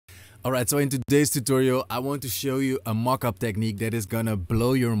Alright, so in today's tutorial, I want to show you a mockup technique that is gonna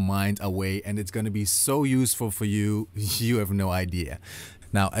blow your mind away, and it's gonna be so useful for you, you have no idea.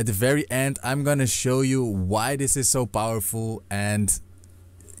 Now, at the very end, I'm gonna show you why this is so powerful, and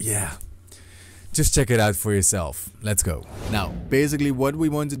yeah, just check it out for yourself. Let's go. Now, basically what we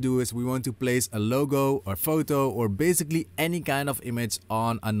want to do is we want to place a logo or photo or basically any kind of image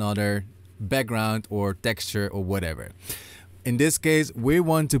on another background or texture or whatever. In this case, we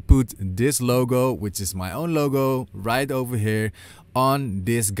want to put this logo, which is my own logo, right over here on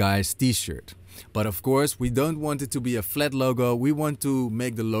this guy's t-shirt. But of course, we don't want it to be a flat logo. We want to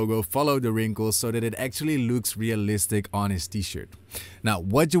make the logo follow the wrinkles so that it actually looks realistic on his t-shirt. Now,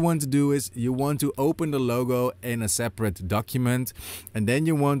 what you want to do is you want to open the logo in a separate document, and then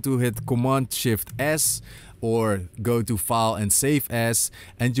you want to hit Command-Shift-S or go to File and Save As,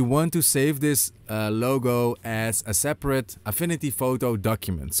 and you want to save this logo as a separate Affinity Photo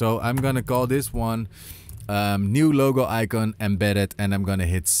document. So I'm gonna call this one New Logo Icon Embedded, and I'm gonna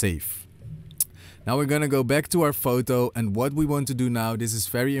hit Save. Now we're gonna go back to our photo, and what we want to do now, this is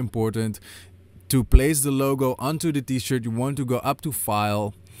very important, to place the logo onto the t-shirt, you want to go up to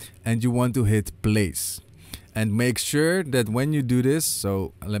File and you want to hit Place. And make sure that when you do this,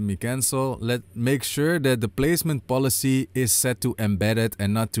 so let me cancel, make sure that the placement policy is set to embedded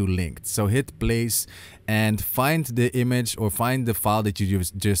and not to linked. So hit place and find the image or find the file that you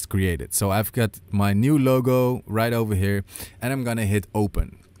just created. So I've got my new logo right over here, and I'm gonna hit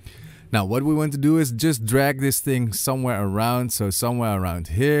open. Now what we want to do is just drag this thing somewhere around, so somewhere around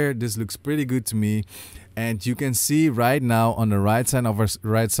here. This looks pretty good to me. And you can see right now on the right side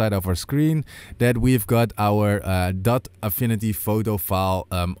of our screen that we've got our .affinity photo file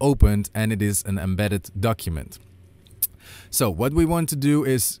opened, and it is an embedded document. So what we want to do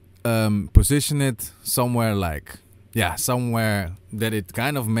is position it somewhere like, somewhere that it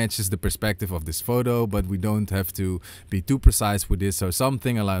kind of matches the perspective of this photo, but we don't have to be too precise with this. So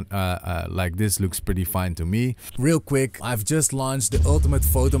something like this looks pretty fine to me. Real quick, I've just launched the Ultimate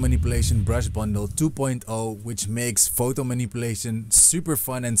Photo Manipulation Brush Bundle 2.0, which makes photo manipulation super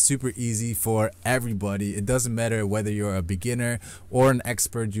fun and super easy for everybody. It doesn't matter whether you're a beginner or an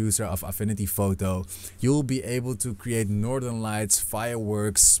expert user of Affinity Photo. You'll be able to create northern lights,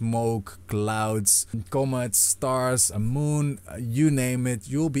 fireworks, smoke, clouds, comets, stars, a moon, you name it.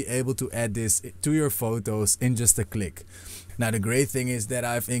 You'll be able to add this to your photos in just a click. Now the great thing is that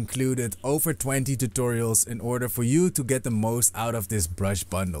I've included over 20 tutorials in order for you to get the most out of this brush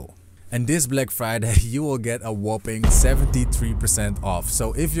bundle. And this Black Friday you will get a whopping 73% off.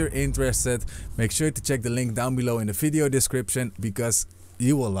 So if you're interested, make sure to check the link down below in the video description because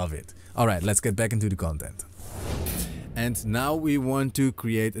you will love it. Alright, let's get back into the content. And now we want to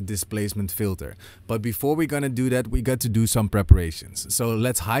create a displacement filter. But before we're gonna do that, we got to do some preparations. So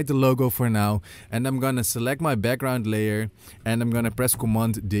let's hide the logo for now, and I'm gonna select my background layer, and I'm gonna press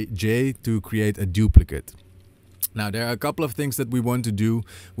Command J to create a duplicate. Now there are a couple of things that we want to do.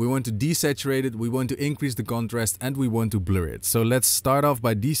 We want to desaturate it, we want to increase the contrast, and we want to blur it. So let's start off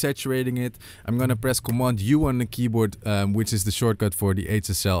by desaturating it. I'm gonna press Command U on the keyboard, which is the shortcut for the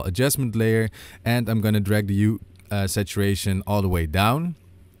HSL adjustment layer, and I'm gonna drag the U saturation all the way down.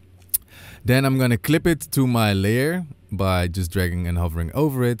 Then I'm gonna clip it to my layer by just dragging and hovering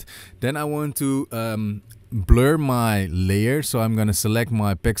over it. Then I want to blur my layer, so I'm gonna select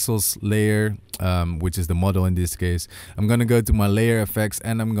my pixels layer, which is the model in this case. I'm gonna go to my layer effects,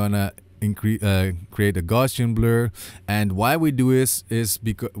 and I'm gonna create a Gaussian blur. And why we do this is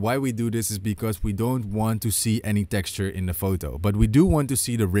because we don't want to see any texture in the photo, but we do want to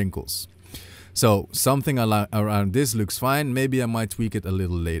see the wrinkles. So something around this looks fine. Maybe I might tweak it a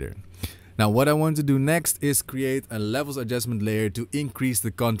little later. Now what I want to do next is create a levels adjustment layer to increase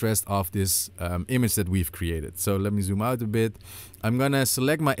the contrast of this image that we've created. So let me zoom out a bit. I'm gonna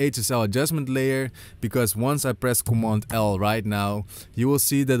select my HSL adjustment layer, because once I press Command L right now, you will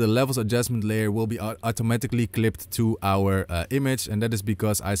see that the levels adjustment layer will be automatically clipped to our image, and that is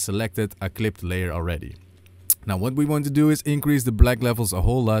because I selected a clipped layer already. Now what we want to do is increase the black levels a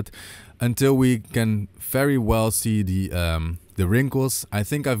whole lot until we can very well see the wrinkles. I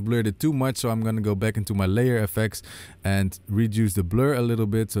think I've blurred it too much, so I'm gonna go back into my layer effects and reduce the blur a little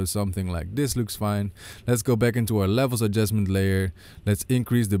bit, so something like this looks fine. Let's go back into our levels adjustment layer. Let's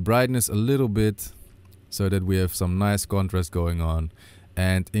increase the brightness a little bit so that we have some nice contrast going on,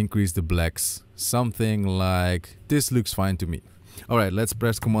 and increase the blacks. Something like this looks fine to me. Alright, let's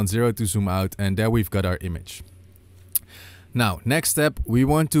press Command 0 to zoom out, and there we've got our image. Now, next step, we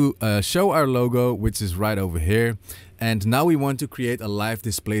want to show our logo, which is right over here. And now we want to create a live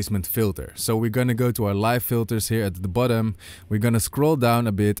displacement filter. So we're going to go to our live filters here at the bottom. We're going to scroll down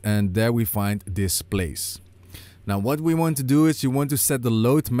a bit and there we find displace. Now what we want to do is you want to set the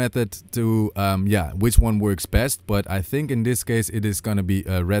load method to which one works best, but I think in this case it is going to be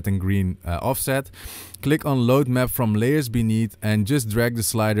a red and green offset. Click on load map from layers beneath and just drag the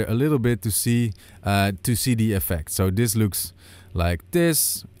slider a little bit to see the effect. So this looks like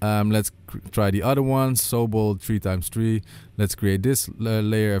this. Let's try the other one, Sobol 3x3. Let's create this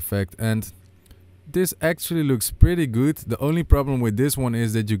layer effect, and this actually looks pretty good. The only problem with this one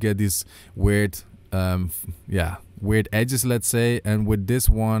is that you get these weird weird edges, let's say, and with this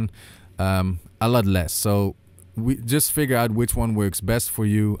one a lot less. So we just figure out which one works best for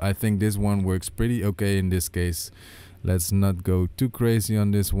you. I think this one works pretty okay in this case. Let's not go too crazy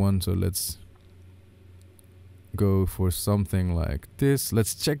on this one, so let's go for something like this.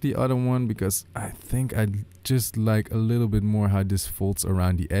 Let's check the other one because I think I just like a little bit more how this folds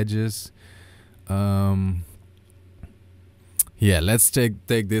around the edges. Yeah, let's take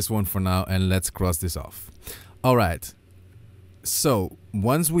this one for now and let's cross this off. All right. So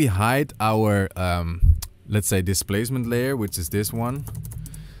once we hide our, let's say, displacement layer, which is this one.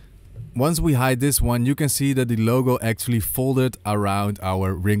 Once we hide this one, you can see that the logo actually folded around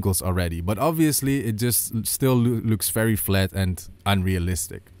our wrinkles already. But obviously it just still looks very flat and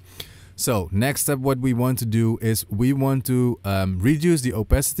unrealistic. So next step, what we want to do is we want to reduce the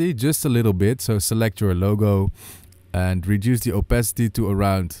opacity just a little bit. So select your logo and reduce the opacity to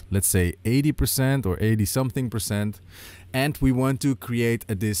around, let's say, 80% or 80 something percent. And we want to create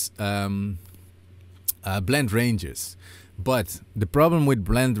this blend ranges. But the problem with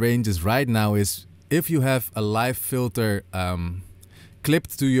blend ranges right now is if you have a live filter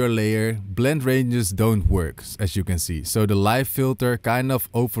clipped to your layer, blend ranges don't work, as you can see. So the live filter kind of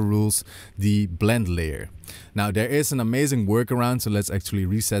overrules the blend layer. Now there is an amazing workaround, so let's actually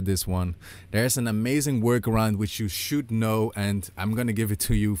reset this one. There's an amazing workaround which you should know, and I'm gonna give it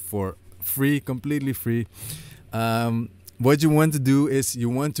to you for free, completely free. What you want to do is you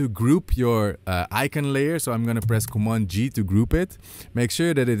want to group your icon layer. So I'm gonna press Command G to group it. Make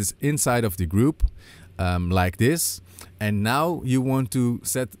sure that it is inside of the group, like this. And now you want to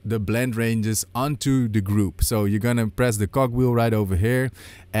set the blend ranges onto the group. So you're gonna press the cogwheel right over here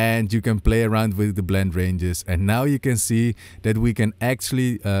and you can play around with the blend ranges. And now you can see that we can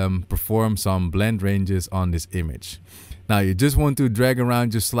actually perform some blend ranges on this image. Now you just want to drag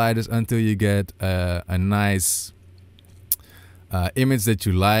around your sliders until you get a nice image that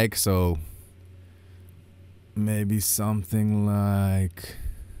you like. So maybe something like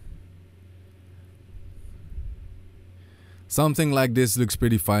this looks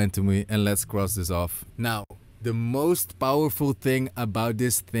pretty fine to me, and let's cross this off. Now, the most powerful thing about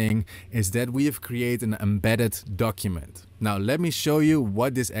this thing is that we have created an embedded document. Now, let me show you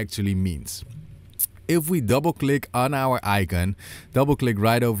what this actually means. If we double click on our icon, double click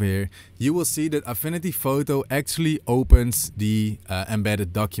right over here, you will see that Affinity Photo actually opens the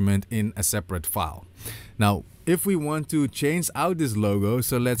embedded document in a separate file. Now, if we want to change out this logo,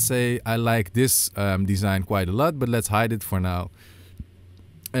 so let's say I like this design quite a lot, but let's hide it for now.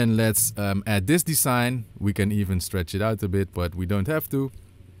 And let's add this design. We can even stretch it out a bit, but we don't have to.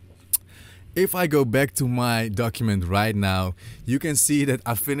 If I go back to my document right now, you can see that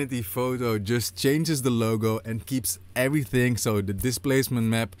Affinity Photo just changes the logo and keeps everything. So the displacement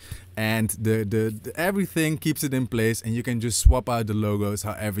map and the everything keeps it in place, and you can just swap out the logos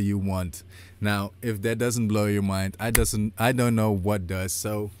however you want. Now, if that doesn't blow your mind, I don't know what does.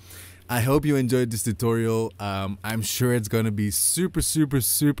 So I hope you enjoyed this tutorial. I'm sure it's gonna be super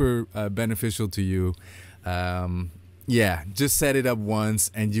beneficial to you. Yeah, just set it up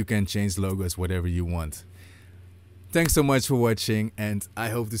once and you can change logos whatever you want. Thanks so much for watching, and I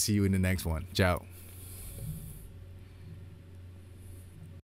hope to see you in the next one. Ciao.